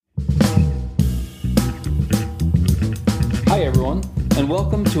Hi, everyone, and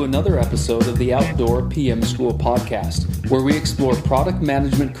welcome to another episode of the Outdoor PM School podcast, where we explore product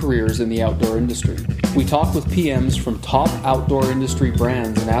management careers in the outdoor industry. We talk with PMs from top outdoor industry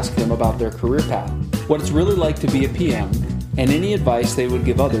brands and ask them about their career path, what it's really like to be a PM, and any advice they would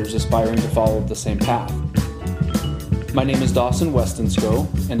give others aspiring to follow the same path. My name is Dawson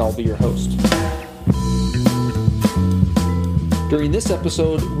Westonsko, and I'll be your host. During this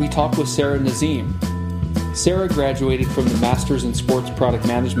episode, we talk with Sarah Nazim. Sarah graduated from the Masters in Sports Product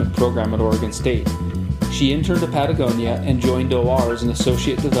Management program at Oregon State. She interned at Patagonia and joined OR as an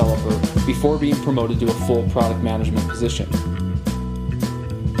associate developer before being promoted to a full product management position.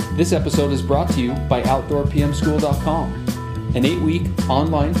 This episode is brought to you by OutdoorPMSchool.com, an 8-week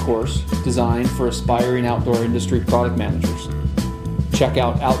online course designed for aspiring outdoor industry product managers. Check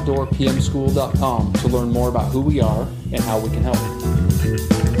out OutdoorPMSchool.com to learn more about who we are and how we can help.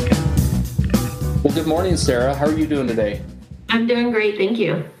 Well, good morning, Sarah. How are you doing today? I'm doing great. Thank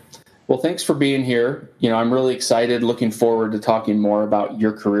you. Well, thanks for being here. I'm really excited, looking forward to talking more about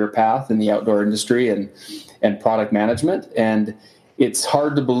your career path in the outdoor industry and product management. And it's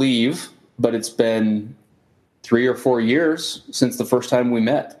hard to believe, but it's been 3 or 4 years since the first time we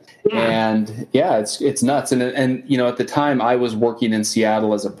met. Yeah. And it's nuts. And at the time I was working in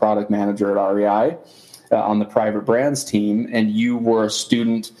Seattle as a product manager at REI on the private brands team, and you were a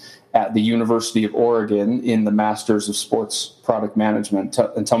student at the University of Oregon in the Masters of Sports Product Management.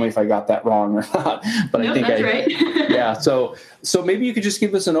 And tell me if I got that wrong or not. But no, I think that's right. Yeah. So maybe you could just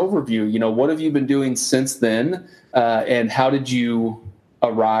give us an overview. What have you been doing since then, and how did you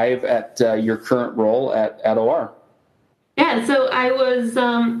arrive at your current role at OR? Yeah. So I was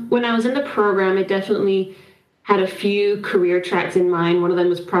when I was in the program, I definitely had a few career tracks in mind. One of them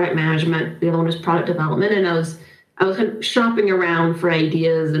was product management. The other one was product development, and I was kind of shopping around for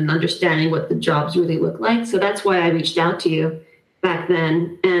ideas and understanding what the jobs really look like. So that's why I reached out to you back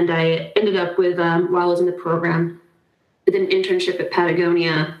then. And I ended up with, while I was in the program, with an internship at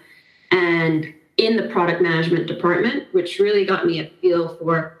Patagonia and in the product management department, which really got me a feel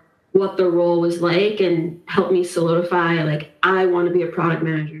for what the role was like and helped me solidify, I want to be a product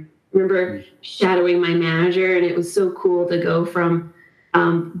manager. I remember shadowing my manager, and it was so cool to go from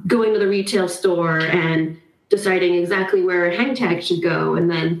going to the retail store and deciding exactly where a hang tag should go.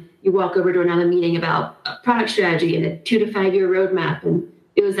 And then you walk over to another meeting about a product strategy and a 2 to 5 year roadmap. And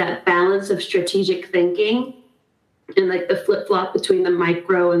it was that balance of strategic thinking and the flip flop between the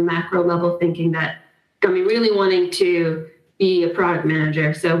micro and macro level thinking that got me really wanting to be a product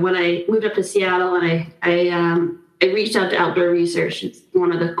manager. So when I moved up to Seattle, and I reached out to Outdoor Research. It's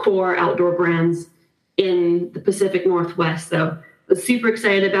one of the core outdoor brands in the Pacific Northwest. So I was super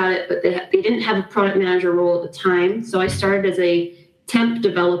excited about it, but they didn't have a product manager role at the time. So I started as a temp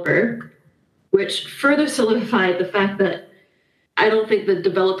developer, which further solidified the fact that I don't think the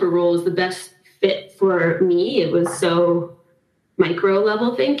developer role is the best fit for me. It was so micro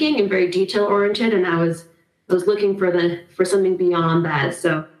level thinking and very detail oriented, and I was looking for something beyond that.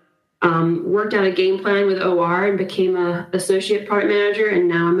 So worked out a game plan with OR and became an associate product manager, and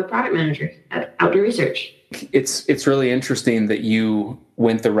now I'm a product manager at Outdoor Research. It's really interesting that you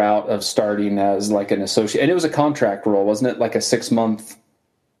went the route of starting as an associate, and it was a contract role, wasn't it? Like a 6-month.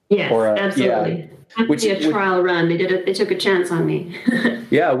 Yes, absolutely. Yeah. Which a trial run. They took a chance on me.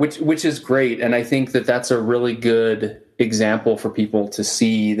 Yeah, which is great, and I think that's a really good example for people to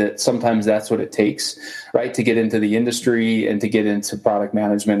see that sometimes that's what it takes, right, to get into the industry and to get into product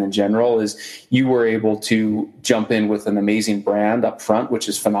management in general. Is you were able to jump in with an amazing brand up front, which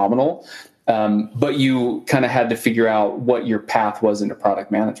is phenomenal. But you kind of had to figure out what your path was into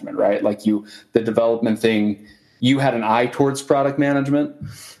product management, right? The development thing, you had an eye towards product management,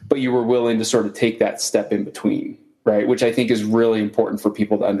 but you were willing to sort of take that step in between, right? Which I think is really important for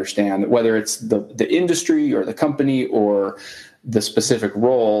people to understand, that whether it's the industry or the company or the specific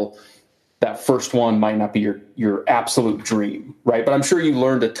role, that first one might not be your absolute dream, right? But I'm sure you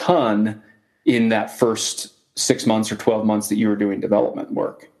learned a ton in that first 6 months or 12 months that you were doing development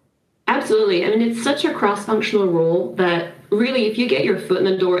work. Absolutely. I mean, it's such a cross-functional role that really, if you get your foot in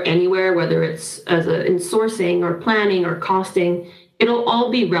the door anywhere, whether it's in sourcing or planning or costing, it'll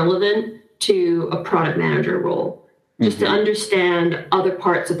all be relevant to a product manager role, just to understand other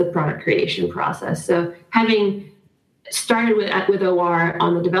parts of the product creation process. So having started with OR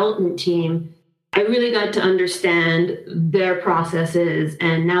on the development team, I really got to understand their processes.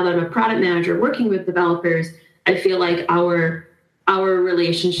 And now that I'm a product manager working with developers, I feel like our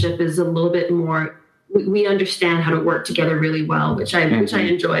relationship is a little bit more, we understand how to work together really well, which I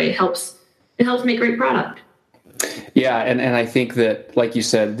enjoy. It helps make great product. Yeah. And I think that, like you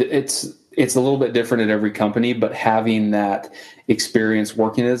said, it's a little bit different at every company, but having that experience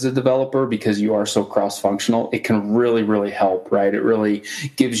working as a developer, because you are so cross-functional, it can really, really help, right? It really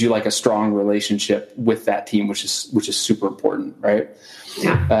gives you like a strong relationship with that team, which is super important, right?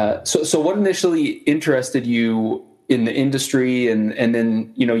 Yeah. So what initially interested you in the industry, and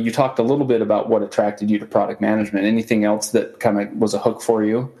then, you know, you talked a little bit about what attracted you to product management. Anything else that kind of was a hook for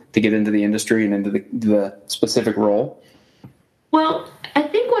you to get into the industry and into the specific role? Well, I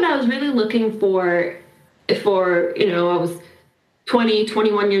think what I was really looking for, you know, I was 20,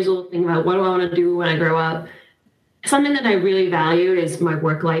 21 years old, thinking about what do I want to do when I grow up. Something that I really valued is my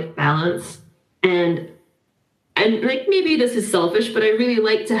work-life balance. And like, maybe this is selfish, but I really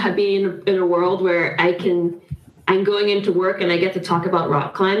like to be in a world where I'm going into work and I get to talk about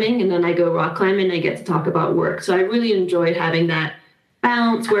rock climbing, and then I go rock climbing and I get to talk about work. So I really enjoyed having that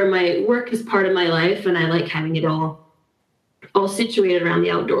balance where my work is part of my life, and I like having it all situated around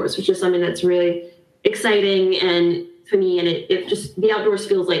the outdoors, which is something that's really exciting and for me, and it just, the outdoors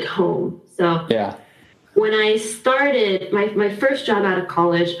feels like home. So yeah. When I started my first job out of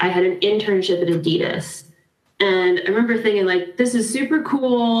college, I had an internship at Adidas. And I remember thinking, like, this is super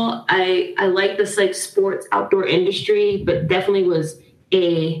cool. I like this, like, sports outdoor industry, but definitely was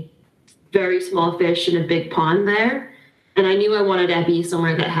a very small fish in a big pond there. And I knew I wanted to be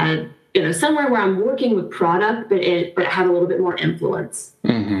somewhere that had, you know, somewhere where I'm working with product, but have a little bit more influence.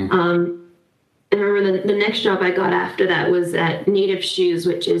 Mm-hmm. And I remember the next job I got after that was at Native Shoes,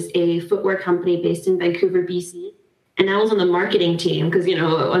 which is a footwear company based in Vancouver, BC. And I was on the marketing team because, you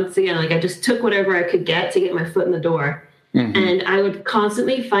know, once again, like, I just took whatever I could get to get my foot in the door. Mm-hmm. And I would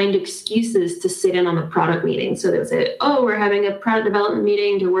constantly find excuses to sit in on the product meeting. So they would say, oh, we're having a product development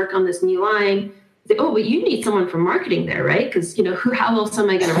meeting to work on this new line. Say, oh, but you need someone from marketing there, right? Because, you know, how else am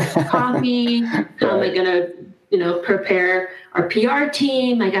I going to write the copy? How am I going to, you know, prepare our PR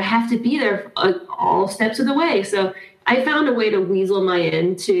team? Like, I have to be there all steps of the way. So I found a way to weasel my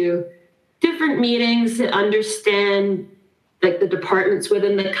into different meetings to understand, like, the departments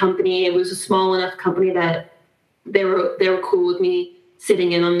within the company. It was a small enough company that they were cool with me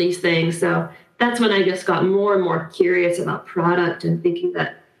sitting in on these things. So that's when I just got more and more curious about product and thinking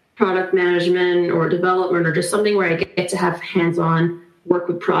that product management or development or just something where I get to have hands-on work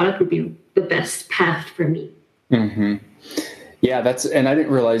with product would be the best path for me. Mm-hmm. Yeah, and I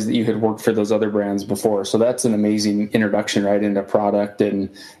didn't realize that you had worked for those other brands before. So that's an amazing introduction right into product. And,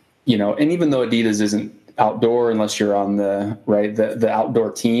 you know, and even though Adidas isn't outdoor unless you're on the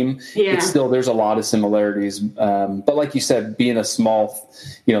outdoor team, it's still, there's a lot of similarities. But like you said, being a small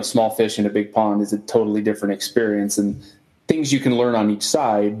fish in a big pond is a totally different experience, and things you can learn on each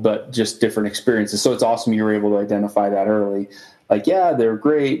side, but just different experiences. So it's awesome you were able to identify that early. Like, yeah, they're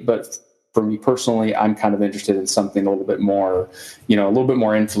great, but for me personally, I'm kind of interested in something a little bit more, you know, a little bit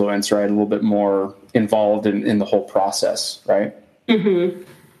more influence, right? A little bit more involved in the whole process, right? Mm-hmm.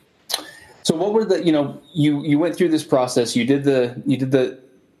 So what were the, you know, you went through this process, you did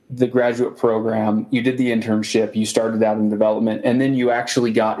the graduate program, you did the internship, you started out in development, and then you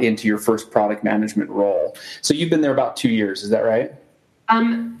actually got into your first product management role. So you've been there about 2 years, is that right?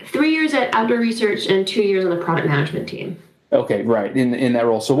 3 years at Outdoor Research and 2 years on the product management team. Okay, right, in that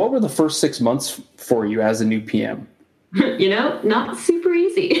role. So what were the first 6 months for you as a new PM? You know, not super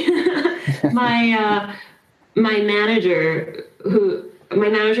easy. My manager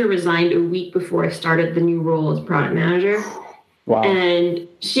resigned a week before I started the new role as product manager. Wow. And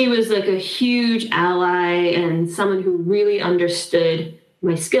she was like a huge ally and someone who really understood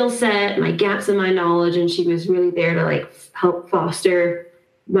my skill set, my gaps in my knowledge, and she was really there to, like, help foster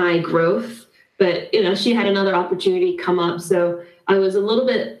my growth. But, you know, she had another opportunity come up, so I was a little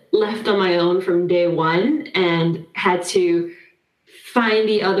bit left on my own from day one and had to find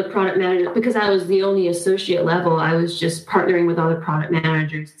the other product managers. Because I was the only associate level, I was just partnering with other product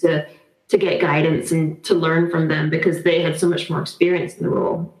managers to get guidance and to learn from them because they had so much more experience in the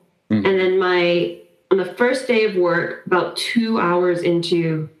role. Mm. And then on the first day of work, about 2 hours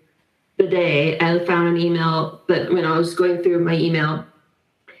into the day, I found an email that when I was going through my email,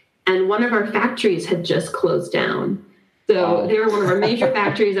 and one of our factories had just closed down. So they were one of our major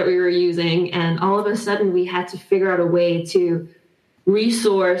factories that we were using. And all of a sudden we had to figure out a way to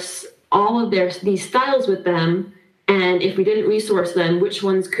resource all of these styles with them. And if we didn't resource them, which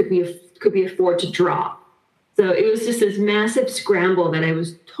ones could we afford to drop? So it was just this massive scramble that I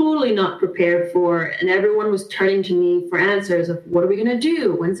was totally not prepared for. And everyone was turning to me for answers of, what are we going to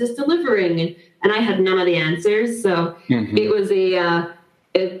do? When's this delivering? And I had none of the answers. So It was a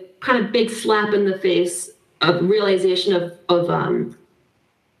kind of big slap in the face of realization of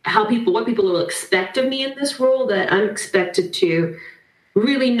what people will expect of me in this role, that I'm expected to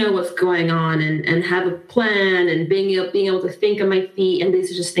really know what's going on and have a plan and being able to think on my feet. And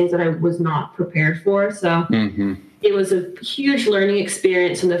these are just things that I was not prepared for. So it was a huge learning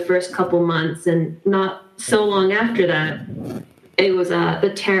experience in the first couple months. And not so long after that, it was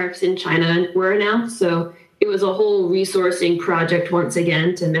the tariffs in China were announced. So it was a whole resourcing project once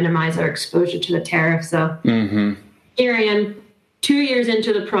again to minimize our exposure to the tariff. So here I am 2 years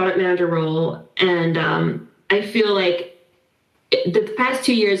into the product manager role. And I feel like the past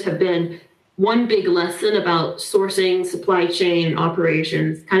 2 years have been one big lesson about sourcing, supply chain,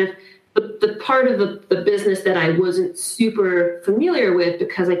 operations, kind of the part of the business that I wasn't super familiar with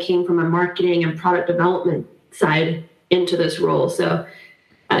because I came from a marketing and product development side into this role. So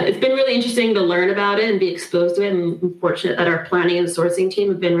it's been really interesting to learn about it and be exposed to it. And I'm fortunate that our planning and sourcing team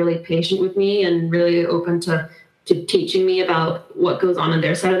have been really patient with me and really open to teaching me about what goes on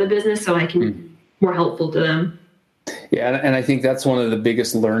their side of the business so I can be more helpful to them. Yeah, and I think that's one of the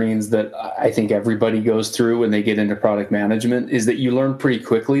biggest learnings that I think everybody goes through when they get into product management is that you learn pretty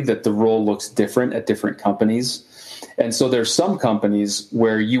quickly that the role looks different at different companies. And so there's some companies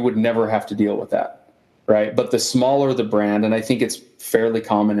where you would never have to deal with that, right? But the smaller the brand, and I think it's fairly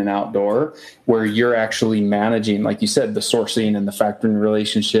common in outdoor, where you're actually managing, like you said, the sourcing and the factoring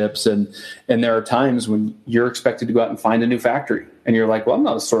relationships. And there are times when you're expected to go out and find a new factory. And you're like, well, I'm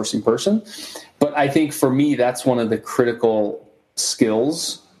not a sourcing person. But I think for me, that's one of the critical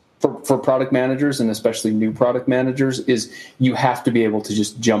skills for product managers, and especially new product managers, is you have to be able to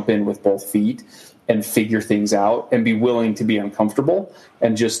just jump in with both feet and figure things out and be willing to be uncomfortable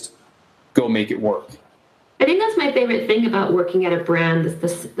and just go make it work. I think that's my favorite thing about working at a brand,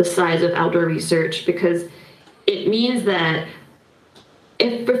 the size of Outdoor Research, because it means that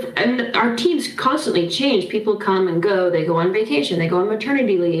and our teams constantly change. People come and go. They go on vacation. They go on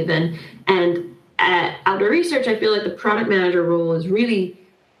maternity leave. And at Outdoor Research, I feel like the product manager role is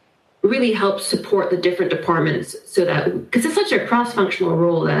really helps support the different departments so that, because it's such a cross-functional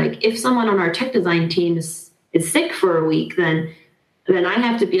role that, like, if someone on our tech design team is sick for a week, then I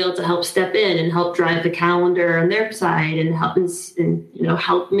have to be able to help step in and help drive the calendar on their side and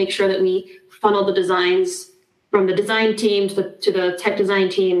help make sure that we funnel the designs from the design team to the tech design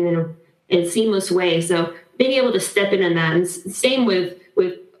team in a seamless way. So being able to step in that, and same with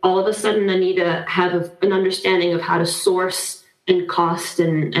all of a sudden I need to have an understanding of how to source and cost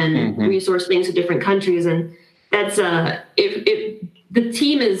and resource things to different countries. And that's if the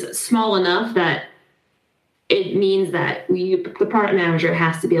team is small enough that it means that the product manager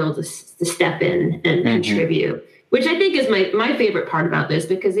has to be able to step in and contribute, which I think is my favorite part about this,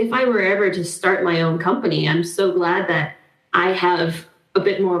 because if I were ever to start my own company, I'm so glad that I have a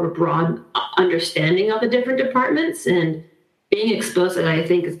bit more of a broad understanding of the different departments, and being exposed to that, I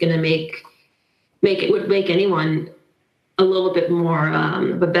think, is going to would make anyone a little bit more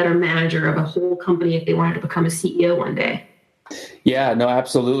of a better manager of a whole company if they wanted to become a CEO one day. Yeah, no,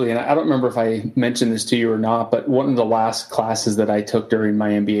 absolutely. And I don't remember if I mentioned this to you or not, but one of the last classes that I took during my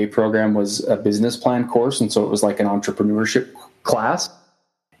MBA program was a business plan course. And so it was like an entrepreneurship class.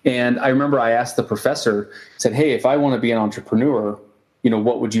 And I remember I asked the professor, said, hey, if I want to be an entrepreneur,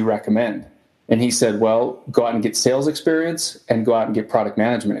 what would you recommend? And he said, well, go out and get sales experience and go out and get product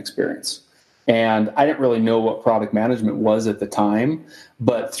management experience. And I didn't really know what product management was at the time,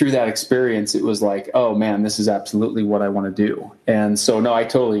 but through that experience, it was like, oh man, this is absolutely what I want to do. And so, no, I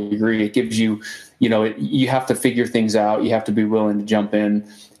totally agree. It gives you, you have to figure things out. You have to be willing to jump in,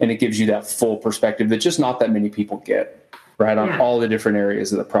 and it gives you that full perspective that just not that many people get, right, on all the different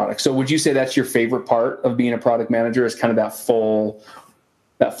areas of the product. So would you say that's your favorite part of being a product manager, is kind of that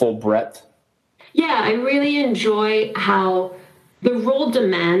full breadth? Yeah, I really enjoy how the role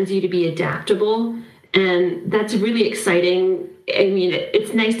demands you to be adaptable, and that's really exciting. I mean,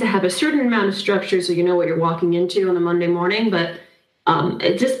 it's nice to have a certain amount of structure so you know what you're walking into on a Monday morning, but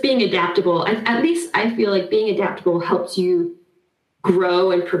just being adaptable, at least I feel like being adaptable helps you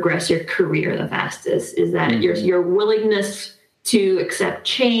grow and progress your career the fastest, is that your willingness to accept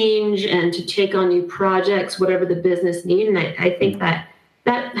change and to take on new projects, whatever the business needs. And I think that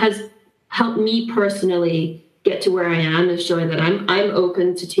has helped me personally get to where I am, is showing that I'm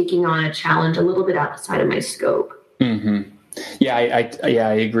open to taking on a challenge a little bit outside of my scope. Yeah,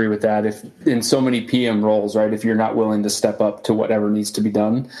 I agree with that. If in so many PM roles, right, if you're not willing to step up to whatever needs to be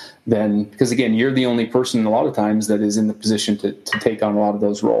done, then, because again, you're the only person a lot of times that is in the position to take on a lot of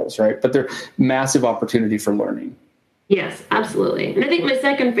those roles, right? But they're massive opportunity for learning. Yes, absolutely. And I think my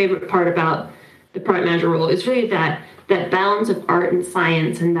second favorite part about the product manager role is really that balance of art and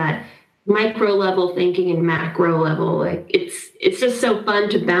science, and that micro level thinking and macro level. Like it's just so fun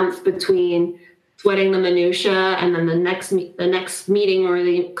to bounce between sweating the minutia, and then the next meeting or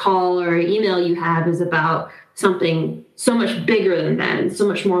the call or email you have is about something so much bigger than that and so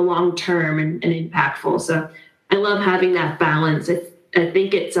much more long term and impactful. So I love having that balance. I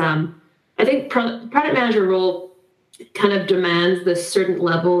think it's I think product manager role kind of demands this certain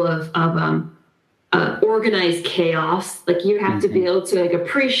level of organized chaos. Like you have to be able to like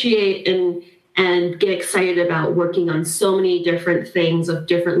appreciate and get excited about working on so many different things of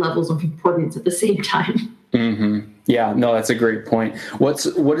different levels of importance at the same time. Yeah, no, that's a great point. What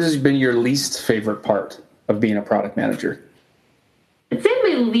has been your least favorite part of being a product manager? I'd say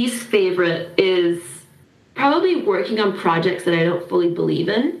my least favorite is probably working on projects that I don't fully believe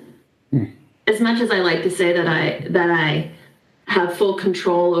in. As much as I like to say that I have full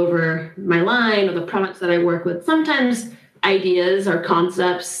control over my line or the products that I work with, sometimes ideas or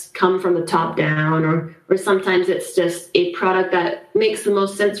concepts come from the top down, or sometimes it's just a product that makes the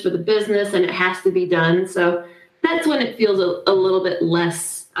most sense for the business and it has to be done. So that's when it feels a little bit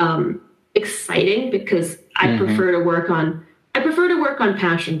less exciting, because I prefer to work on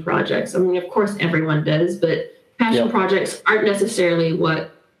passion projects. I mean, of course everyone does, but passion projects aren't necessarily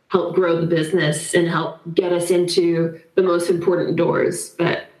what help grow the business and help get us into the most important doors.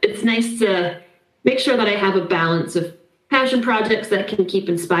 But it's nice to make sure that I have a balance of passion projects that can keep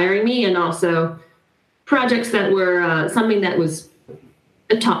inspiring me, and also projects that were something that was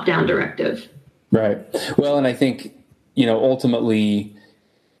a top-down directive. Right. Well, and I think, ultimately,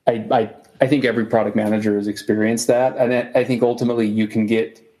 I think every product manager has experienced that. And I think ultimately you can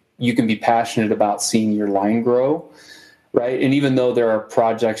be passionate about seeing your line grow. Right. And even though there are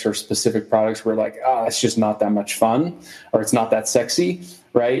projects or specific products where like, it's just not that much fun, or it's not that sexy,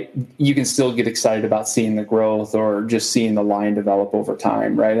 right? You can still get excited about seeing the growth or just seeing the line develop over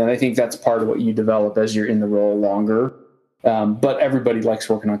time. Right. And I think that's part of what you develop as you're in the role longer. But everybody likes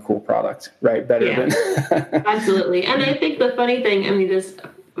working on cool product, right? Better than. Absolutely. And I think the funny thing, this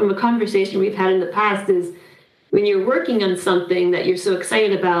from a conversation we've had in the past, is when you're working on something that you're so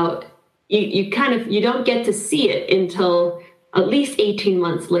excited about, you don't get to see it until at least 18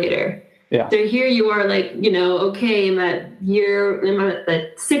 months later. Yeah. So here you are like, okay, I'm at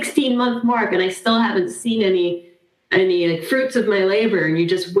the 16-month mark and I still haven't seen any like fruits of my labor, and you're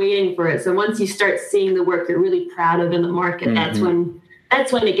just waiting for it. So once you start seeing the work you're really proud of in the market, that's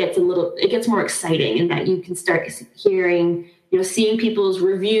when it gets more exciting, and that you can start hearing, seeing people's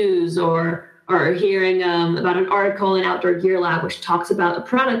reviews or hearing about an article in Outdoor Gear Lab which talks about a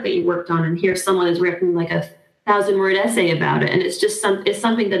product that you worked on, and here someone has written like a 1,000-word essay about it, and it's just it's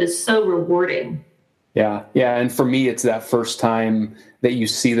something that is so rewarding. Yeah. And for me, it's that first time that you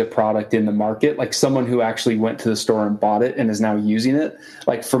see the product in the market, like someone who actually went to the store and bought it and is now using it.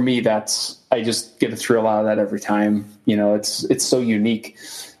 Like for me, I just get a thrill out of that every time. It's so unique,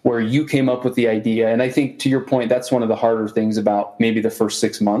 where you came up with the idea. And I think, to your point, that's one of the harder things about maybe the first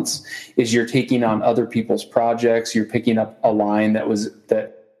 6 months, is you're taking on other people's projects. You're picking up a line that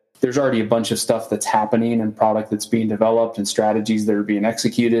there's already a bunch of stuff that's happening and product that's being developed and strategies that are being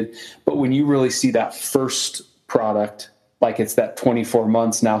executed. But when you really see that first product, like it's that 24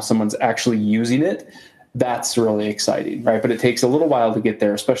 months now someone's actually using it, that's really exciting, right? But it takes a little while to get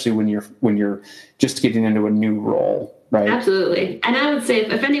there, especially when you're just getting into a new role. Right. Absolutely. And I would say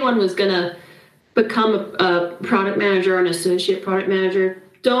if anyone was going to become a product manager or an associate product manager,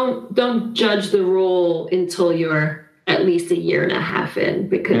 don't judge the role until you're at least a year and a half in,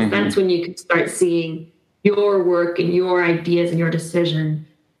 because that's when you can start seeing your work and your ideas and your decision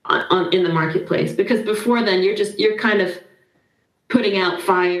in the marketplace. Because before then, you're kind of putting out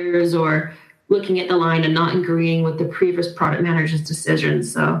fires or looking at the line and not agreeing with the previous product manager's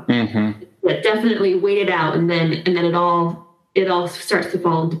decisions. So definitely wait it out, and then it all starts to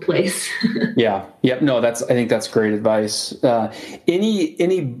fall into place. Yeah. Yep. No, I think that's great advice.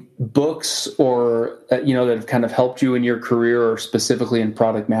 Any books or that have kind of helped you in your career, or specifically in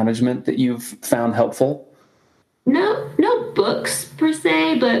product management, that you've found helpful? No books per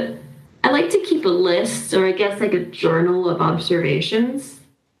se, but I like to keep a list, or I guess like a journal of observations.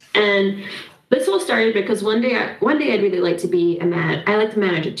 And this all started because one day I'd really like to I like to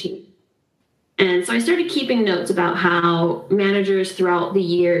manage a team. And so I started keeping notes about how managers throughout the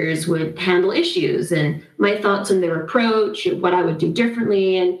years would handle issues, and my thoughts on their approach, what I would do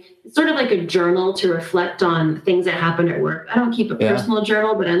differently. And it's sort of like a journal to reflect on things that happen at work. I don't keep a personal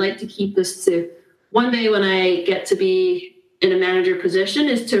journal, but I like to keep this to one day when I get to be in a manager position,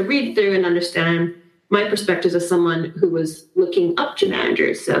 is to read through and understand my perspectives as someone who was looking up to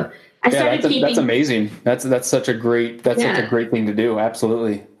managers. So I started keeping. That's amazing. That's such a great thing to do.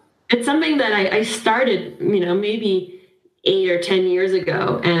 Absolutely. It's something that I started, maybe 8 or 10 years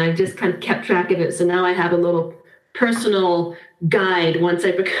ago, and I just kind of kept track of it. So now I have a little personal guide once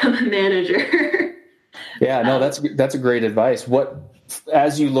I become a manager. Yeah, no, that's a great advice.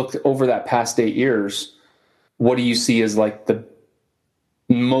 As you look over that past 8 years, what do you see as like the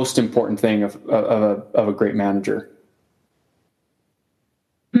most important thing of a great manager?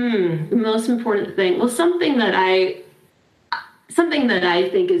 The most important thing. Well, something that I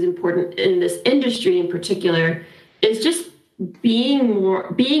think is important in this industry in particular is just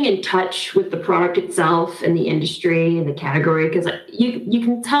being in touch with the product itself and the industry and the category, because you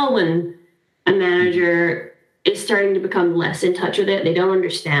can tell when a manager is starting to become less in touch with it. They don't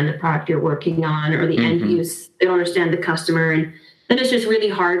understand the product you're working on or the end use. They don't understand the customer, and then it's just really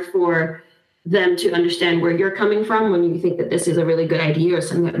hard for them to understand where you're coming from when you think that this is a really good idea or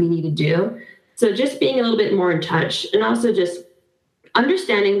something that we need to do. So just being a little bit more in touch, and also just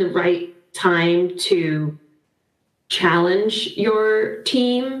understanding the right time to challenge your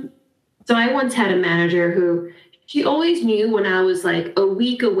team. So I once had a manager who, she always knew when I was like a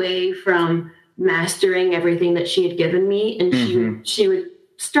week away from mastering everything that she had given me, and she would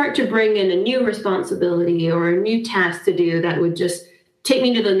start to bring in a new responsibility or a new task to do that would just take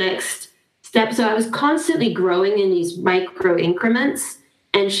me to the next step. So I was constantly growing in these micro increments,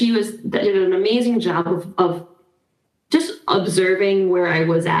 and she did an amazing job of just observing where I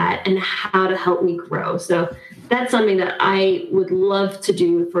was at and how to help me grow. So that's something that I would love to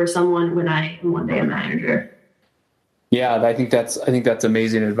do for someone when I am one day a manager. Yeah, I think that's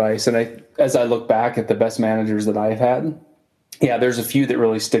amazing advice. And as I look back at the best managers that I've had, yeah, there's a few that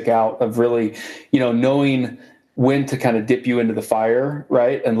really stick out of really, knowing when to kind of dip you into the fire,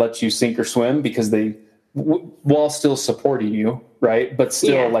 right, and let you sink or swim, because they, while still supporting you, right, but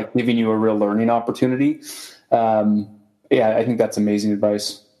still like giving you a real learning opportunity. Yeah, I think that's amazing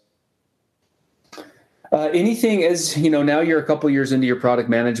advice. Anything, as now you're a couple years into your product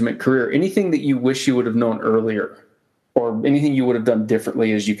management career, anything that you wish you would have known earlier, or anything you would have done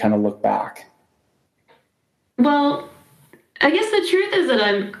differently as you kind of look back? Well, I guess the truth is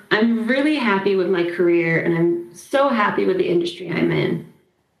that I'm really happy with my career, and I'm so happy with the industry I'm in.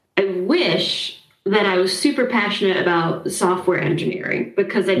 I wish that I was super passionate about software engineering,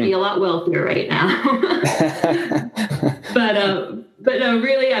 because I'd be a lot wealthier right now. But no,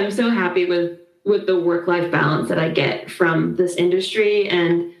 really, I'm so happy with the work-life balance that I get from this industry,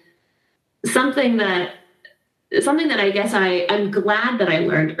 and something that I guess I'm glad that I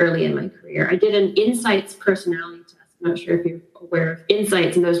learned early in my career. I did an Insights personality test. I'm not sure if you're aware of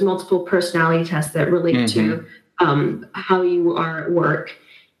Insights, and there's multiple personality tests that relate to how you are at work.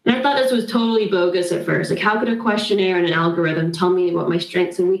 And I thought this was totally bogus at first. Like, how could a questionnaire and an algorithm tell me what my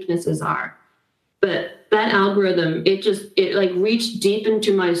strengths and weaknesses are? But that algorithm, it like reached deep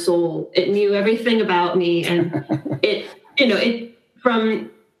into my soul. It knew everything about me. And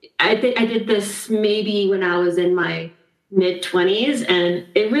I did this maybe when I was in my mid-20s, and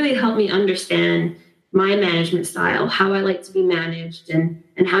it really helped me understand my management style, how I like to be managed, and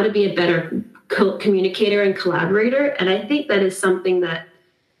how to be a better communicator and collaborator. And I think that is something that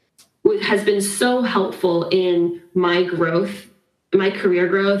has been so helpful in my growth, my career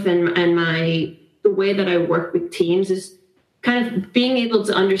growth, and the way that I work with teams, is kind of being able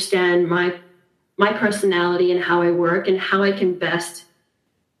to understand my personality and how I work, and how I can best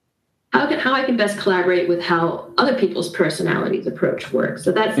collaborate with how other people's personalities approach work.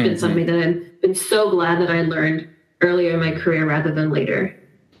 So that's been something that I've been so glad that I learned earlier in my career rather than later.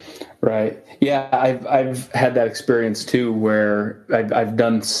 Right. Yeah, I've had that experience too, where I've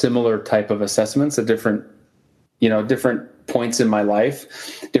done similar type of assessments at different points in my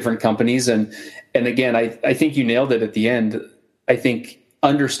life, different companies. And again, I think you nailed it at the end. I think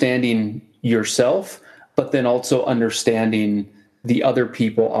understanding yourself, but then also understanding the other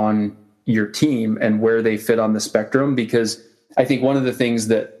people on your team and where they fit on the spectrum, because I think one of the things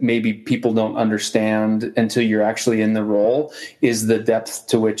that maybe people don't understand until you're actually in the role is the depth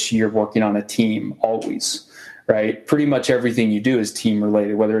to which you're working on a team always, right? Pretty much everything you do is team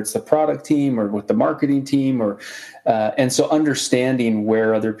related, whether it's the product team or with the marketing team, and so understanding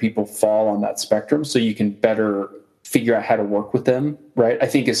where other people fall on that spectrum so you can better figure out how to work with them, right, I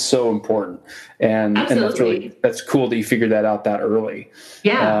think is so important. And that's cool that you figured that out that early.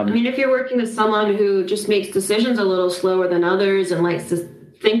 Yeah. If you're working with someone who just makes decisions a little slower than others and likes to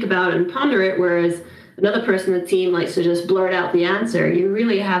think about and ponder it, whereas another person in the team likes to just blurt out the answer, you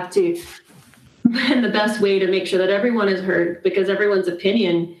really have to find the best way to make sure that everyone is heard, because everyone's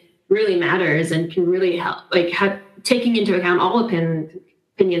opinion really matters and can really help, taking into account all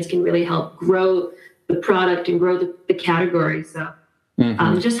opinions can really help grow the product and grow the category. So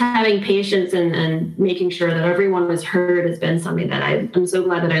Just having patience and making sure that everyone was heard has been something that I'm so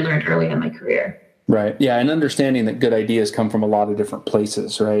glad that I learned early in my career. Right. Yeah. And understanding that good ideas come from a lot of different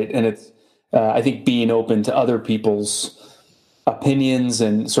places. Right. And it's, I think being open to other people's opinions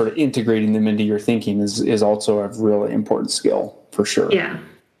and sort of integrating them into your thinking is also a really important skill for sure. Yeah.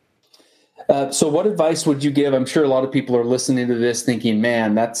 So what advice would you give? I'm sure a lot of people are listening to this thinking,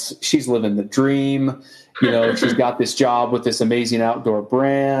 man, she's living the dream. She's got this job with this amazing outdoor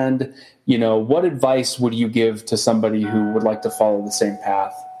brand. What advice would you give to somebody who would like to follow the same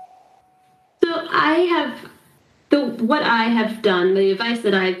path? So what I have done, the advice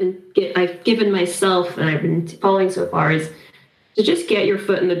that I've given myself and I've been following so far is to just get your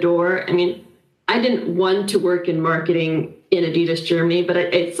foot in the door. I mean, I didn't want to work in marketing in Adidas Germany, but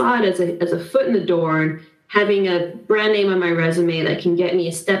I saw it as a foot in the door, and having a brand name on my resume that can get me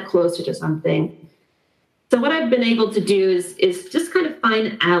a step closer to something. So what I've been able to do is just kind of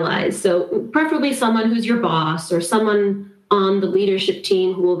find allies. So preferably someone who's your boss or someone on the leadership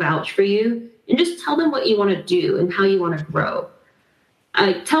team who will vouch for you, and just tell them what you want to do and how you want to grow.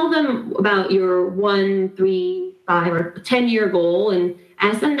 Tell them about your 1, 3, 5, or 10-year goal and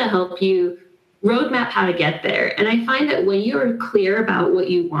ask them to help you roadmap how to get there. And I find that when you're clear about what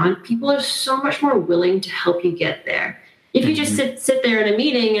you want, people are so much more willing to help you get there. If you just sit there in a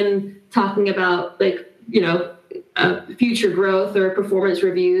meeting and talking about future growth or performance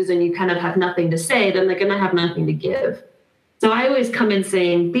reviews and you kind of have nothing to say, then they're going to have nothing to give. So I always come in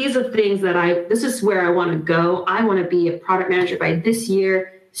saying, these are things this is where I want to go. I want to be a product manager by this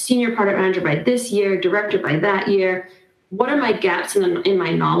year, senior product manager by this year, director by that year. What are my gaps in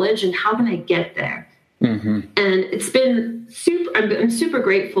my knowledge and how can I get there? Mm-hmm. And it's been I'm super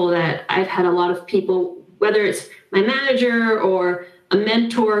grateful that I've had a lot of people, whether it's my manager or a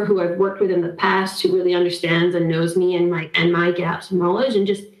mentor who I've worked with in the past who really understands and knows me and my gaps in knowledge, and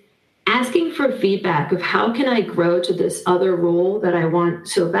just asking for feedback of how can I grow to this other role that I want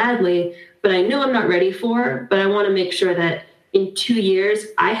so badly, but I know I'm not ready for, but I want to make sure that in 2 years,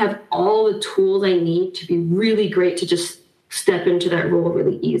 I have all the tools I need to be really great to just step into that role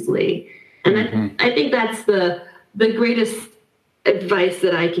really easily. And I think that's the greatest advice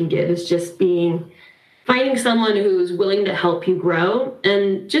that I can give is just finding someone who's willing to help you grow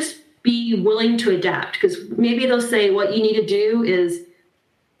and just be willing to adapt. Because maybe they'll say what you need to do is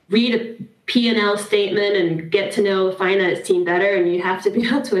read a P&L statement and get to know the finance team better, and you have to be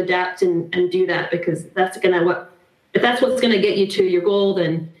able to adapt and do that, because if that's what's going to get you to your goal,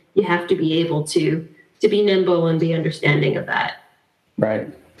 then you have to be able to be nimble and be understanding of that. Right.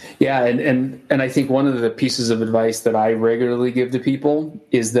 Yeah. And I think one of the pieces of advice that I regularly give to people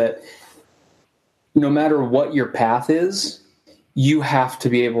is that no matter what your path is, you have to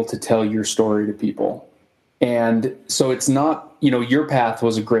be able to tell your story to people. And so it's not, your path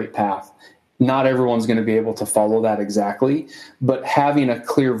was a great path. Not everyone's going to be able to follow that exactly, but having a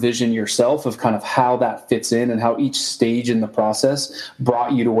clear vision yourself of kind of how that fits in and how each stage in the process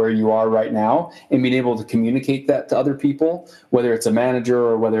brought you to where you are right now, and being able to communicate that to other people, whether it's a manager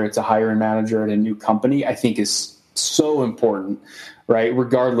or whether it's a hiring manager at a new company, I think is so important, right?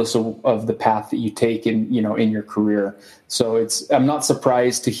 Regardless of the path that you take in your career. So I'm not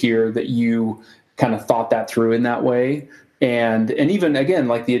surprised to hear that you kind of thought that through in that way. And even again,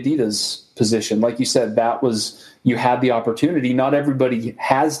 like the Adidas position, like you said, you had the opportunity. Not everybody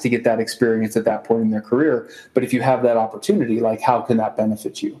has to get that experience at that point in their career, but if you have that opportunity, like how can that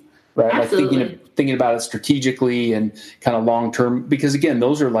benefit you, right? Absolutely. Like thinking about it strategically and kind of long term, because again,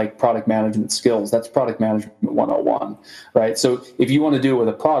 those are like product management skills. That's product management 101, right? So if you want to do it with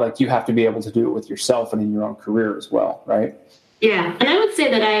a product, you have to be able to do it with yourself and in your own career as well, right? Yeah, and I would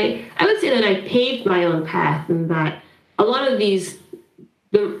say that I paved my own path, and that a lot of the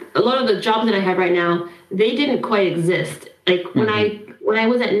jobs that I have right now, they didn't quite exist. Like when I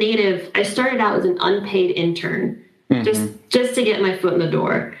was at Native, I started out as an unpaid intern, just to get my foot in the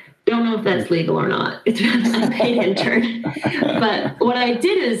door. Don't know if that's legal or not. It's an unpaid intern. But what I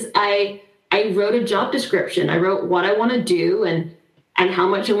did is I wrote a job description. I wrote what I want to do and how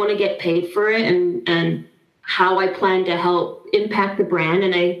much I want to get paid for it, and how I plan to help impact the brand.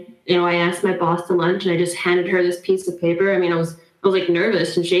 And I asked my boss to lunch, and I just handed her this piece of paper. I mean, I was like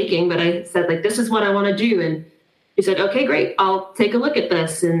nervous and shaking, but I said, like, this is what I want to do. And he said, okay, great, I'll take a look at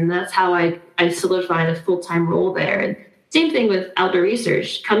this. And that's how I solidified a full-time role there. And same thing with Outdoor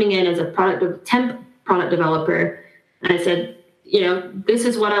Research, coming in as a temp product developer. And I said, this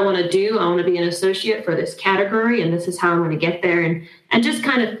is what I want to do. I want to be an associate for this category, and this is how I'm going to get there. And just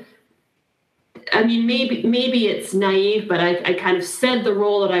kind of, I mean, maybe it's naive, but I kind of said the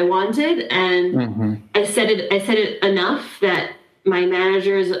role that I wanted, and I said it enough that my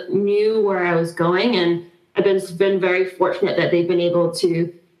managers knew where I was going, and I've been very fortunate that they've been able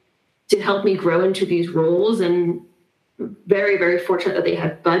to help me grow into these roles, and very, very fortunate that they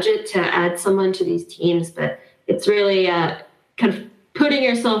had budget to add someone to these teams. But it's really kind of putting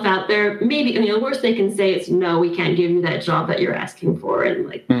yourself out there. Maybe, the worst they can say is, no, we can't give you that job that you're asking for.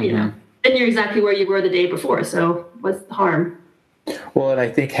 And then you're exactly where you were the day before. So what's the harm? Well, and I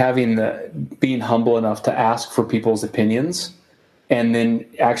think being humble enough to ask for people's opinions and then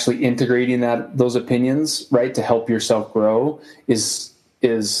actually integrating those opinions, right, to help yourself grow is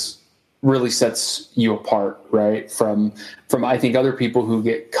really sets you apart, right, from I think other people who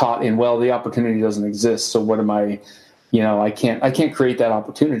get caught in, well, the opportunity doesn't exist, so what am I, I can't create that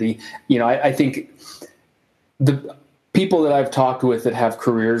opportunity. I think the people that I've talked with that have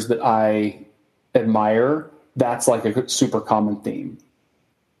careers that I admire, that's like a super common theme,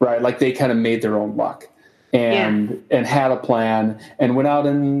 right? Like they kind of made their own luck and had a plan and went out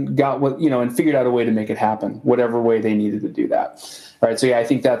and got and figured out a way to make it happen, whatever way they needed to do that. Right. So I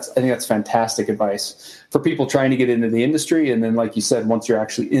think that's fantastic advice for people trying to get into the industry. And then, like you said, once you're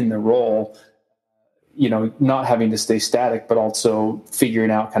actually in the role, not having to stay static, but also figuring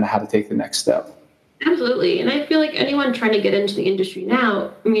out kind of how to take the next step. Absolutely. And I feel like anyone trying to get into the industry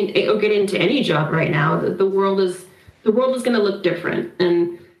now, or get into any job right now, the world is going to look different,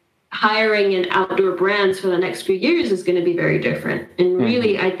 and hiring in outdoor brands for the next few years is going to be very different. And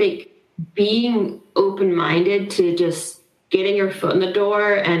really, I think being open-minded to just getting your foot in the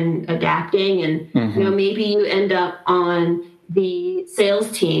door and adapting, and maybe you end up on the sales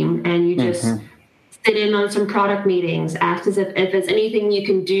team and you just sit in on some product meetings, ask if there's anything you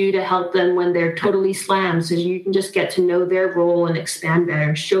can do to help them when they're totally slammed, so you can just get to know their role and expand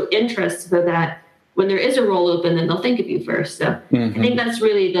better, show interest so that when there is a role open, then they'll think of you first. So I think that's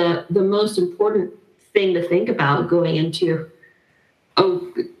really the most important thing to think about going into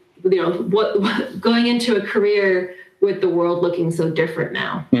going into a career with the world looking so different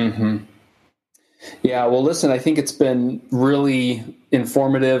now. Yeah, well, listen, I think it's been really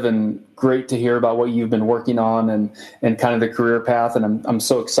informative and great to hear about what you've been working on and kind of the career path. And I'm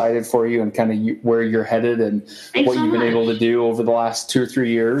so excited for you and kind of where you're headed and what you've been able to do over the last 2 or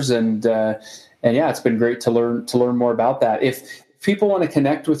 3 years. And yeah, it's been great to learn more about that. If people want to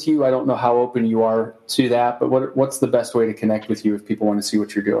connect with you, I don't know how open you are to that, but what's the best way to connect with you if people want to see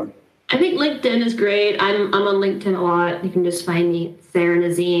what you're doing? I think LinkedIn is great. I'm on LinkedIn a lot. You can just find me, Sarah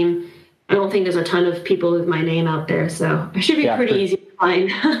Nazim. I don't think there's a ton of people with my name out there, so it should be pretty easy to find.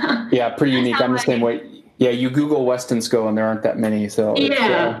 Yeah, pretty unique. I'm the same way. Yeah, you Google Westonsko and there aren't that many. So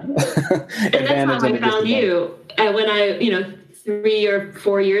yeah, and that's how I found you. When I, 3 or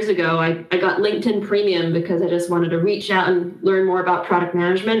 4 years ago, I got LinkedIn Premium because I just wanted to reach out and learn more about product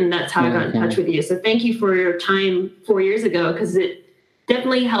management, and that's how I got in touch with you. So thank you for your time 4 years ago, because it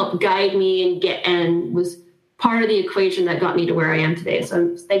definitely helped guide me and was part of the equation that got me to where I am today.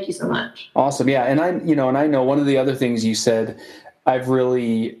 So thank you so much. Awesome. Yeah. And I know one of the other things you said, I've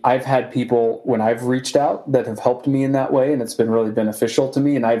had people when I've reached out that have helped me in that way, and it's been really beneficial to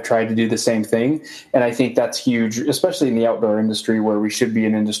me. And I've tried to do the same thing. And I think that's huge, especially in the outdoor industry, where we should be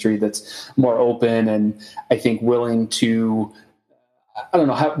an industry that's more open and I think willing to,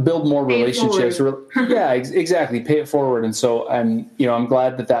 build more relationships. Yeah, exactly. Pay it forward. And so I'm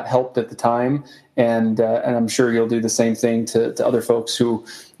glad that helped at the time. And I'm sure you'll do the same thing to other folks who,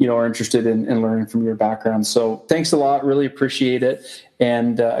 are interested in learning from your background. So thanks a lot. Really appreciate it.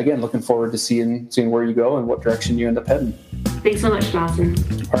 And again, looking forward to seeing where you go and what direction you end up heading. Thanks so much, Dawson.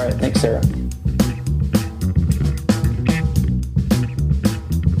 All right. Thanks, Sarah.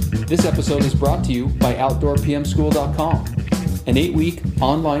 This episode is brought to you by OutdoorPMSchool.com, an 8-week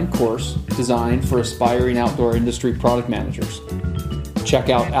online course designed for aspiring outdoor industry product managers. Check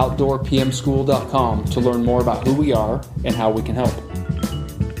out OutdoorPMSchool.com to learn more about who we are and how we can help.